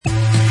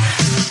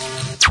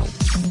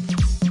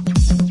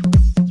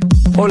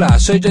Hola,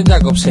 soy John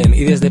Jacobsen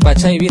y desde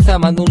Pachá, Ibiza,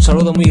 mando un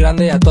saludo muy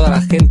grande a toda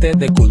la gente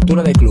de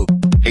Cultura de Club.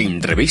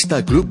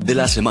 Entrevista Club de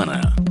la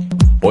Semana.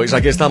 Pues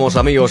aquí estamos,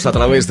 amigos, a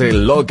través de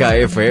Loca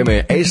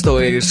FM. Esto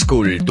es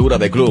Cultura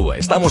de Club.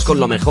 Estamos con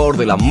lo mejor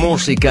de la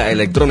música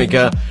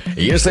electrónica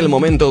y es el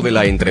momento de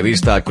la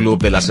Entrevista Club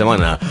de la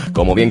Semana.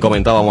 Como bien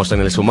comentábamos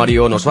en el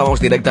sumario, nos vamos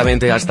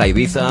directamente hasta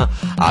Ibiza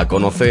a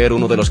conocer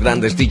uno de los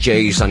grandes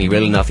DJs a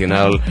nivel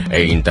nacional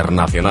e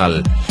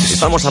internacional.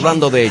 Estamos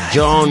hablando de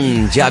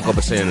John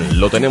Jacobsen.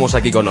 Lo tenemos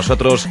aquí con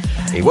nosotros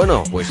y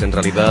bueno, pues en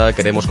realidad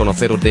queremos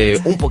conocerte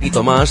un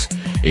poquito más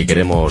y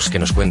queremos que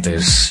nos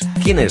cuentes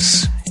quién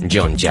es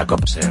John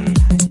Jacobsen.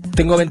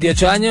 Tengo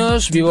 28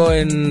 años, vivo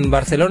en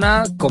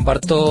Barcelona,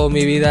 comparto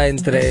mi vida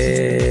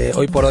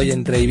hoy por hoy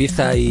entre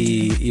Ibiza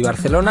y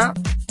Barcelona.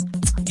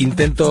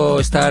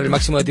 Intento estar el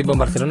máximo de tiempo en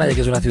Barcelona, ya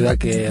que es una ciudad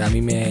que a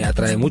mí me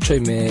atrae mucho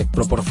y me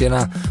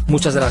proporciona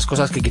muchas de las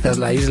cosas que quizás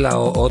la isla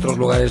o otros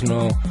lugares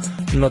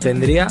no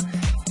tendría.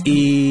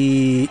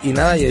 Y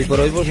nada, y hoy por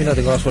hoy pues mira,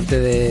 tengo la suerte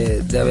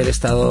de haber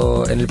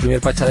estado en el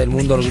primer Pachá del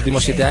mundo los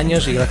últimos 7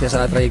 años y gracias a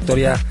la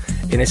trayectoria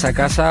en esa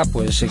casa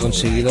pues he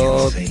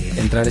conseguido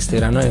entrar este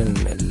verano en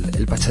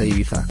el Pachá de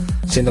Ibiza,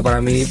 siendo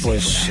para mí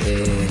pues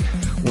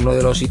uno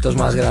de los hitos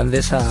más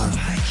grandes a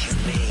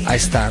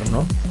estar,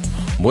 ¿no?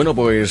 Bueno,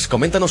 pues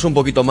coméntanos un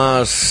poquito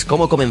más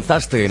cómo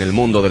comenzaste en el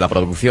mundo de la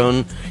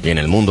producción y en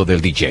el mundo del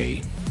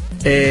DJ.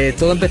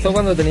 Todo empezó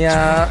cuando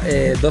tenía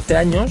 12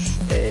 años.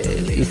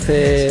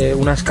 Hice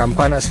unas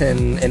campanas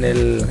en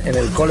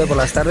el cole por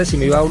las tardes y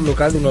me iba a un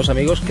local de unos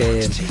amigos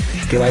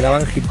que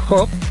bailaban hip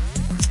hop.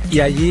 Y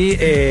allí,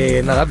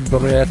 por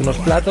primera vez unos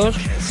platos,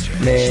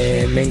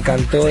 me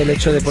encantó el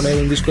hecho de poner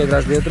un disco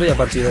detrás de otro y a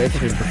partir de ahí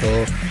pues empezó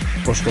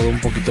pues todo un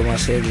poquito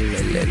más el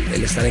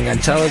estar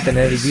enganchado, el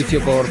tener el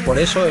vicio por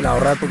eso, el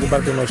ahorrar por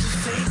comprarte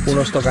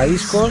unos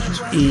tocadiscos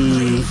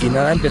y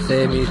nada,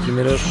 empecé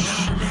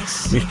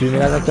mis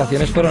primeras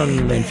actuaciones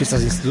fueron en fiestas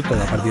de instituto.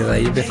 A partir de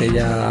ahí empecé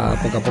ya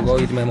poco a poco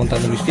a irme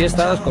montando mis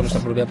fiestas con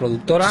nuestra propia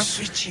productora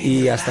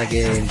y hasta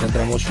que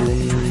encontramos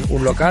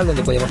un local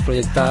donde podíamos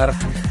proyectar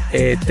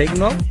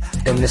techno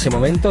en ese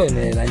momento, en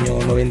el año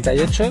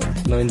 98,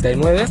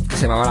 99, que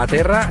se llamaba La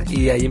Terra,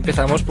 y ahí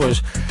empezamos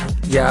pues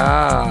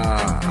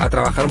ya a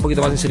trabajar un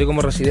poquito más en serio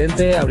como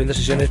residente, abriendo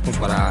sesiones pues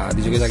para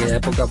DJs de aquella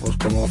época pues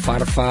como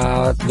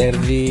Farfa,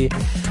 Verdi,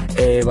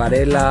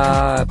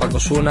 Varela, Paco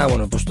Suna,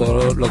 bueno, pues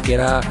todo lo que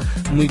era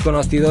muy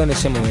conocido en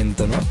ese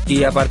momento, ¿no?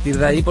 Y a partir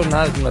de ahí pues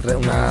nada,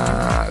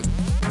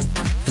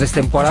 3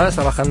 temporadas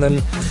trabajando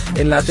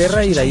en La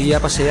Terra y de ahí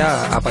ya pasé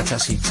a Pachá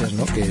Sitges,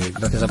 ¿no? Que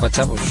gracias a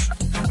Pachá pues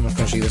hemos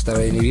conseguido estar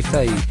en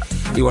Ibiza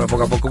y bueno,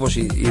 poco a poco pues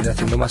ir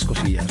haciendo más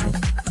cosillas, ¿no?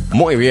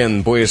 Muy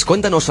bien, pues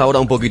cuéntanos ahora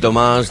un poquito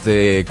más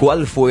de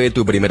cuál fue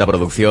tu primera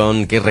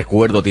producción, qué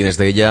recuerdo tienes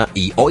de ella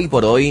y hoy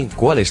por hoy,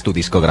 ¿cuál es tu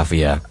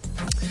discografía?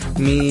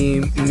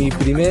 Mi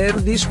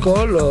primer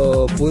disco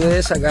lo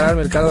pude sacar al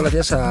mercado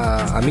gracias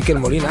a Mikel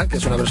Molina, que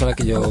es una persona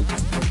que yo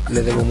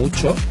le debo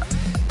mucho.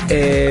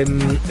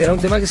 Era un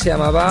tema que se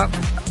llamaba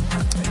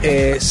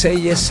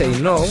Say Yes, Say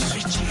No,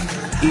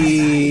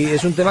 y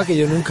es un tema que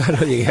yo nunca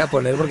lo llegué a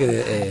poner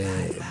porque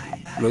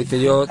lo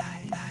hice yo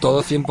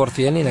todo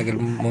 100% y en aquel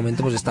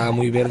momento pues estaba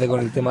muy verde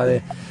con el tema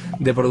de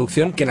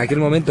producción, que en aquel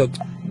momento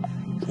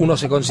uno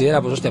se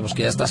considera pues hostia, pues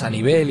que ya estás a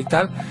nivel y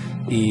tal,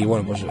 y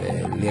bueno, pues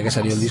el día que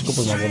salió el disco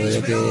pues me acuerdo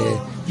yo que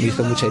me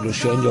hizo mucha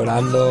ilusión,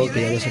 llorando,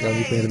 que ya había sacado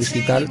mi primer disco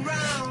y tal,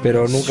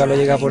 pero nunca lo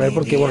llegué a poner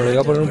porque bueno, lo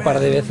iba a poner un par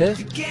de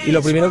veces y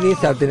lo primero que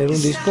hice al tener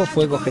un disco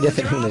fue coger y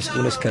hacer un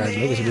scratch,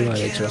 ¿no? Que siempre me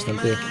había hecho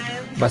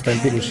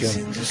bastante ilusión.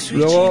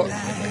 Luego,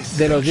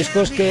 de los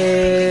discos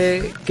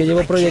que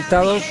llevo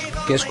proyectados,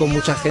 que es con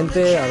mucha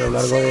gente a lo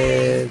largo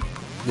de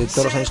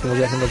todos los años que hemos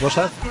ido haciendo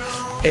cosas,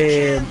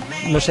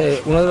 no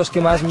sé, uno de los que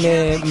más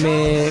me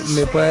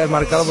puede haber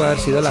marcado puede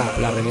haber sido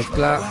la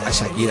remezcla a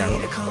Shakira, ¿no?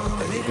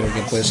 Creo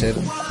que puede ser,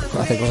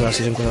 hacer cosas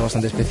así son cosas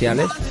bastante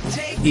especiales.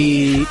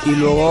 Y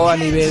luego a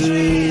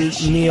nivel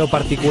mío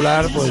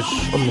particular, pues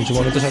en su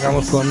momento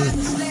sacamos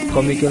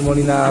con Mikel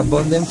Molina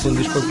Bonden, fue un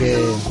disco que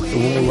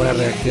tuvo muy buena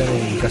reacción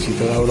en casi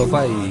toda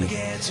Europa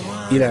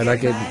y la verdad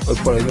que hoy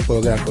por hoy me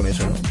puedo quedar con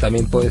eso, ¿no?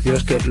 También puedo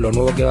deciros que lo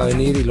nuevo que va a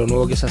venir y lo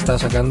nuevo que se ha estado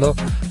sacando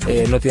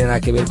no tiene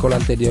nada que ver con lo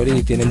anterior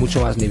y tiene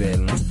mucho más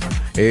nivel, ¿no?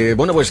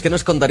 Bueno, pues ¿qué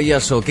nos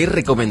contarías o qué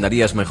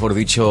recomendarías, mejor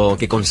dicho,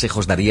 qué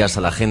consejos darías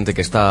a la gente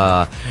que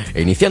está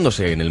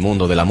iniciándose en el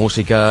mundo de la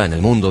música, en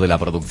el mundo de la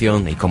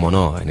producción y, como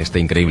no, en este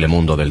increíble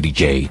mundo del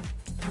DJ?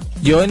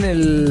 Yo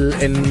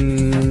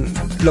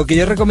lo que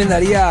yo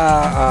recomendaría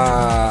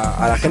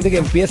a la gente que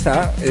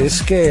empieza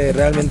es que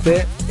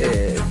realmente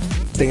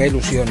tenga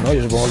ilusión, ¿no?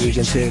 Yo supongo que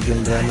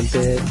quien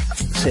realmente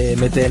se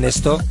mete en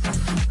esto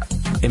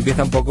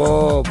empieza un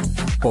poco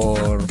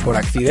por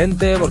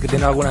accidente, porque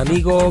tiene algún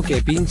amigo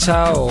que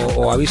pincha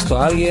o ha visto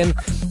a alguien.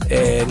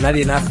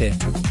 Nadie nace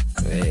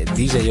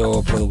DJ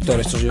o productor,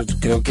 esto yo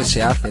creo que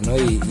se hace, ¿no?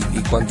 Y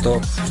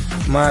cuanto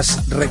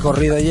más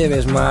recorrido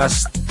lleves,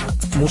 más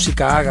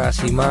música hagas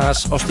y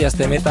más hostias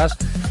te metas,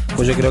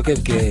 pues yo creo que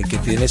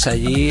tienes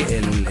allí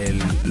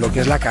lo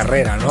que es la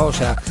carrera, ¿no? O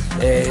sea,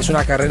 es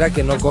una carrera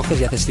que no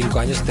coges y haces 5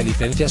 años, te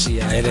licencias y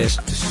ya eres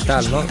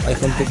tal, ¿no? Hay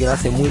gente que lo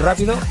hace muy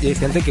rápido y hay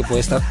gente que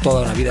puede estar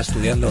toda una vida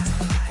estudiando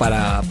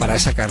para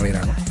esa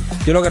carrera, ¿no?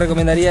 Yo lo que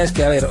recomendaría es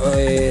que, a ver,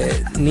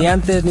 ni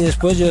antes ni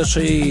después, yo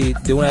soy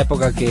de una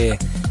época que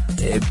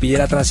pillé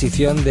la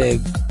transición de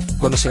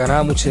cuando se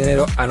ganaba mucho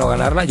dinero a no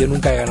ganarla. Yo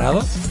nunca he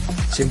ganado,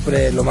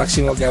 siempre lo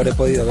máximo que habré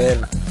podido ver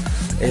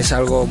es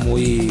algo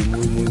muy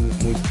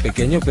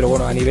pequeño, pero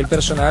bueno, a nivel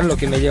personal lo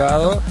que me he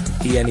llevado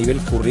y a nivel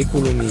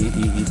currículum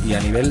y a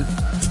nivel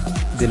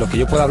de lo que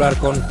yo puedo hablar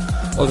con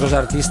otros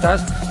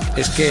artistas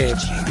es que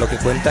lo que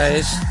cuenta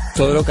es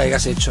todo lo que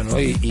hayas hecho, ¿no?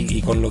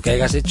 Y con lo que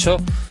hayas hecho,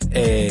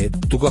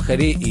 tú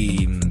coger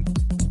y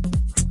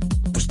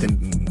pues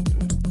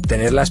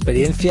tener la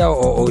experiencia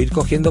o ir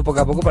cogiendo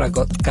poco a poco para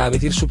cada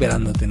vez ir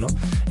superándote, ¿no?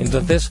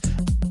 Entonces,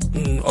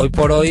 hoy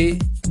por hoy,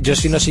 yo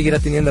si no siguiera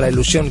teniendo la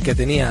ilusión que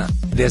tenía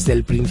desde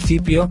el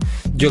principio,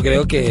 yo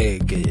creo que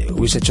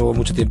hubiese hecho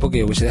mucho tiempo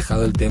que hubiese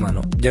dejado el tema,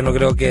 ¿no? Yo no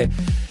creo que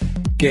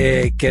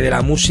de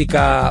la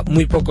música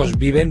muy pocos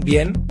viven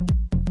bien.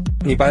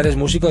 Mi padre es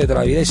músico de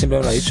toda la vida y siempre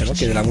me lo ha dicho, ¿no?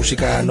 Que de la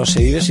música no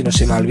se vive, sino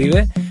se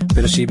malvive,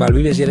 pero si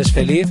malvives y eres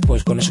feliz,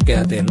 pues con eso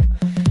quédate, ¿no?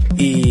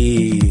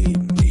 Y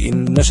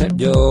no sé,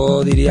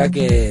 yo diría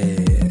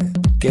que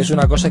es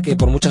una cosa que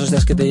por muchas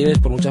hostias que te lleves,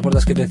 por muchas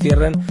puertas que te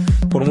cierren,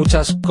 por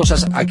muchas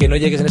cosas a que no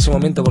llegues en ese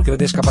momento porque no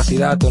tienes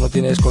capacidad o no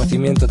tienes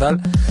conocimiento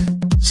tal,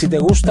 si te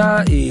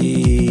gusta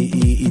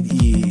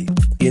y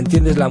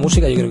entiendes la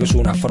música, yo creo que es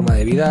una forma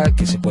de vida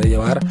que se puede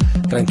llevar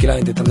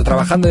tranquilamente, tanto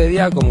trabajando de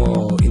día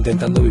como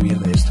intentando vivir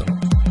de esto, ¿no?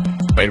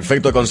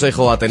 Perfecto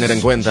consejo a tener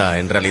en cuenta.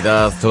 En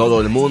realidad todo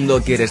el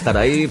mundo quiere estar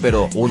ahí,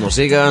 pero unos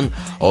llegan,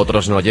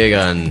 otros no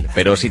llegan.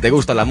 Pero si te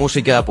gusta la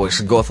música,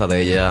 pues goza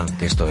de ella,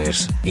 que esto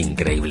es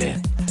increíble.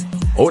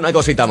 Una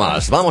cosita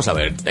más, vamos a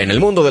ver, en el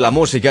mundo de la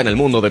música, en el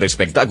mundo del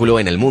espectáculo,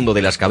 en el mundo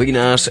de las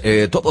cabinas,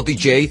 todo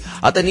DJ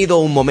ha tenido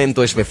un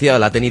momento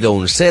especial, ha tenido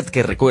un set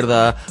que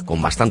recuerda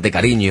con bastante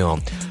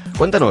cariño.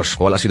 Cuéntanos,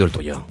 ¿cuál ha sido el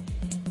tuyo?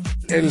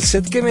 El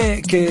set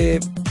que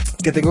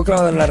tengo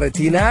clavado en la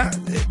retina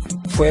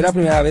fue la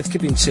primera vez que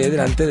pinché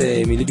delante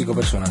de 1000 y pico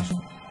personas.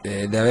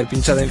 De haber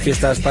pinchado en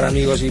fiestas para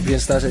amigos y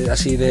fiestas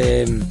así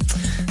de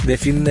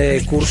fin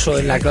de curso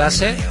en la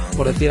clase,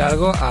 por decir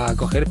algo, a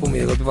coger, pum, y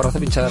de golpe porrazo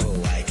pinchar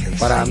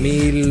para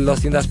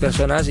 1200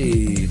 personas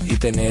y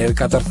tener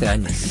 14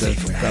 años. Entonces,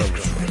 pues, claro,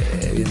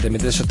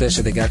 evidentemente eso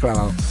se te queda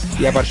clavado.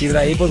 Y a partir de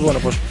ahí, pues bueno,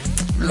 pues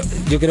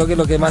yo creo que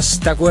lo que más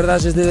te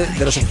acuerdas es de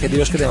los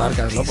objetivos que te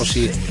marcas, ¿no? Pues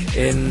si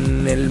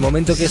en el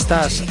momento que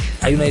estás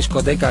hay una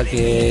discoteca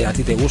que a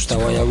ti te gusta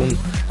o hay algún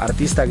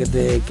artista que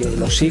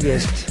lo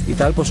sigues y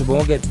tal, pues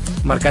supongo que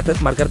marcarte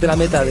la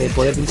meta de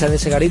poder pinchar en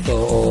ese garito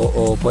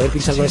o poder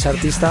pinchar con ese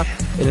artista,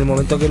 en el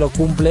momento que lo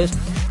cumples,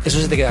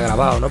 eso se te queda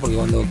grabado, ¿no? Porque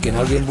cuando quien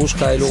alguien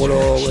busca y luego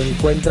lo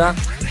encuentra,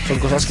 son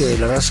cosas que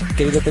la has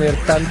querido tener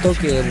tanto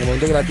que en el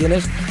momento que la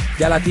tienes,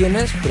 ya la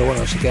tienes, pero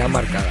bueno, se quedan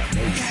marcadas,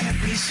 ¿no?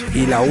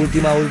 Y la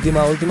última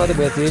te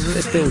puedo decir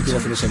este último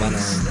fin de semana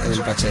en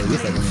el Pacha de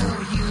Ibiza, donde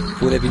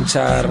pude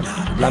pinchar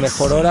la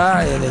mejor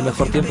hora en el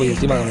mejor tiempo y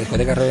encima con la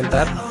discoteca a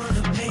reventar,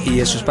 y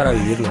eso es para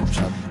vivirlo. O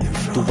sea,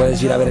 tú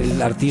puedes ir a ver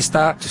el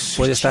artista,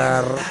 puedes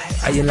estar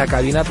ahí en la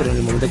cabina, pero en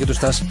el momento que tú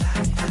estás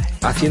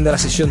haciendo la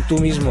sesión tú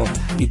mismo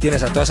y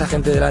tienes a toda esa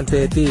gente delante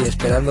de ti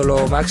esperando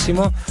lo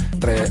máximo,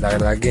 la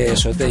verdad que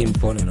eso te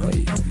impone, ¿no?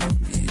 Y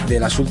de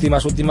las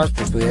últimas,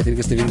 pues podría decir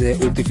que este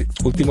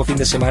último fin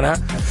de semana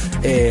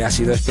ha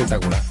sido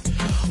espectacular.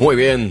 Muy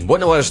bien.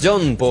 Bueno, pues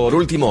John, por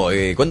último,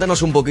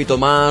 cuéntanos un poquito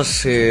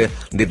más de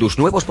tus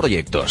nuevos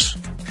proyectos.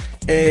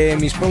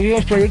 Mis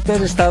próximos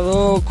proyectos he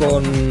estado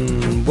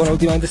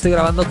últimamente estoy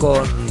grabando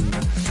con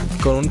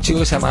un chico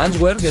que se llama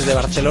Answer, que es de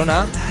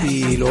Barcelona,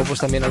 y luego pues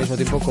también al mismo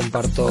tiempo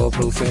comparto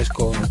producciones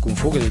con Kung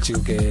Fu, que es el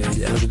chico que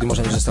en los últimos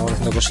años estamos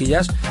haciendo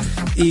cosillas,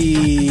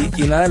 y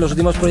nada, en los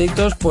últimos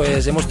proyectos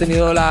pues hemos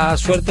tenido la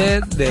suerte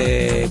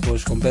de,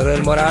 pues con Pedro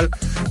del Moral,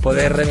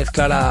 poder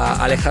remezclar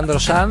a Alejandro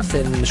Sanz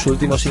en su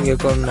último single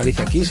con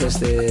Alicia Keys,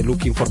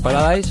 Looking for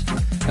Paradise.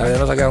 La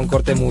verdad nos ha quedado un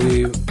corte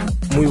muy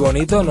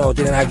bonito, no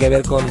tiene nada que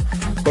ver con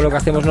lo que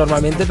hacemos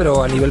normalmente,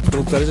 pero a nivel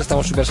productores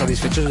estamos súper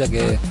satisfechos, ya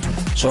que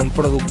son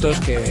productos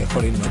que,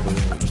 jolín, ¿no? Pues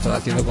lo están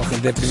haciendo con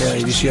gente de primera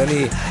división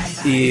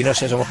y no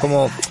sé, somos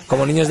como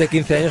niños de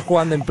 15 años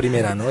jugando en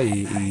primera, ¿no?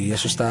 Y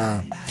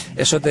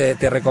eso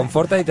te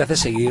reconforta y te hace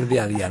seguir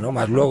día a día, ¿no?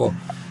 Más luego,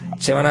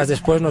 semanas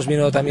después nos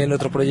vino también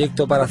otro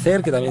proyecto para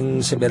hacer, que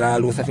también se verá a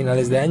luz a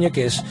finales de año,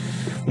 que es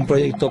un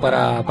proyecto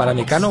para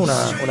Mecano,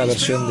 una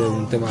versión de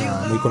un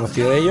tema muy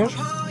conocido de ellos.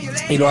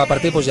 Y luego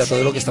aparte pues ya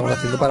todo lo que estamos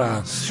haciendo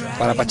para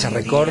Pacha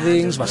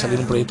Recordings, va a salir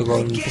un proyecto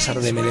con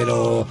César de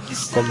Melero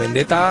con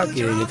Vendetta,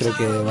 que yo creo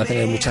que va a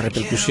tener mucha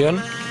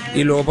repercusión.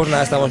 Y luego pues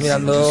nada, estamos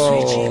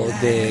mirando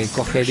de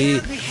coger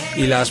y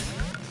las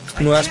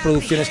nuevas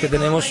producciones que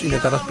tenemos,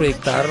 intentarlas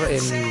proyectar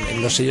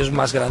en los sellos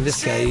más grandes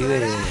que hay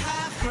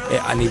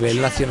a nivel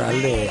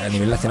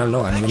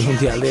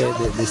mundial de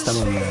esta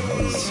movida,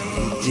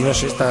 ¿no? Y no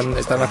sé, están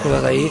las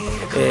cosas ahí.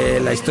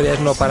 La historia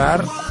es no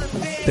parar.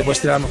 te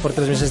puedes tirar a lo mejor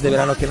 3 meses de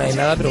verano que no hay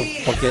nada, pero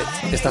porque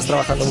estás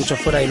trabajando mucho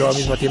fuera y luego al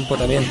mismo tiempo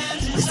también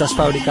estás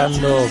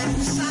fabricando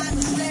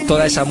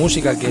toda esa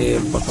música que,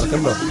 pues, por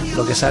ejemplo,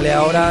 lo que sale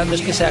ahora no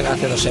es que se haga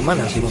hace 2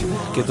 semanas, sino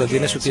que todo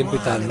tiene su tiempo y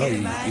tal, ¿no?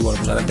 Y bueno,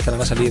 pues ahora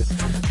empezarán a salir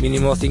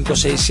mínimo 5,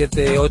 6,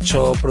 7,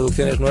 8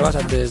 producciones nuevas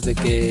antes de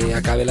que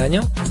acabe el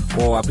año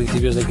o a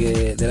principios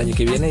del año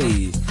que viene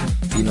y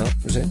no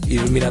sé,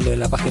 ir mirando en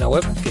la página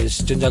web, que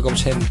es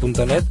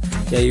johnjacobsen.net,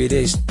 y ahí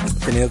veréis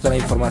teniendo toda la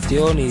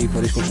información y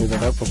podéis consultar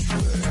pues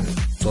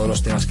todos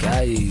los temas que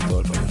hay y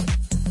todo el rollo.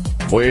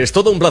 Pues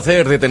todo un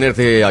placer de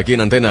tenerte aquí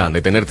en antena,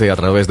 de tenerte a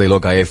través de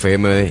Loca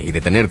FM y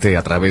de tenerte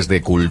a través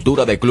de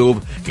Cultura de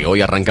Club, que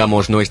hoy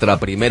arrancamos nuestra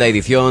primera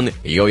edición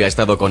y hoy ha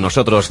estado con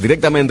nosotros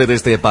directamente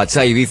desde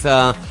Pachá,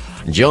 Ibiza,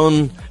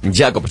 John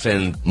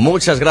Jacobsen.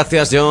 Muchas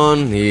gracias,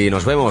 John, y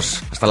nos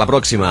vemos. Hasta la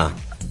próxima.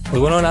 Pues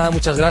bueno, nada,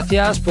 muchas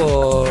gracias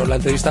por la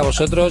entrevista a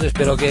vosotros.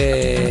 Espero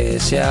que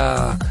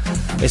sea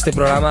este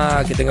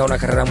programa que tenga una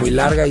carrera muy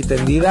larga y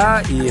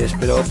tendida, y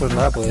espero pues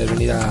nada, poder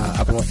venir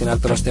a promocionar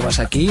todos los temas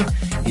aquí.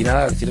 Y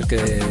nada, deciros que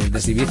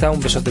desde Ibiza un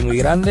besote muy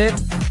grande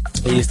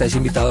y estáis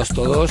invitados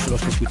todos los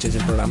que escuchéis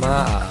el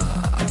programa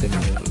a tener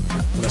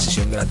una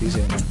sesión gratis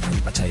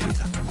en Pachá,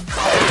 Ibiza.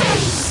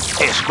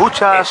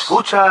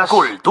 Escuchas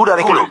Cultura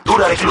de Club.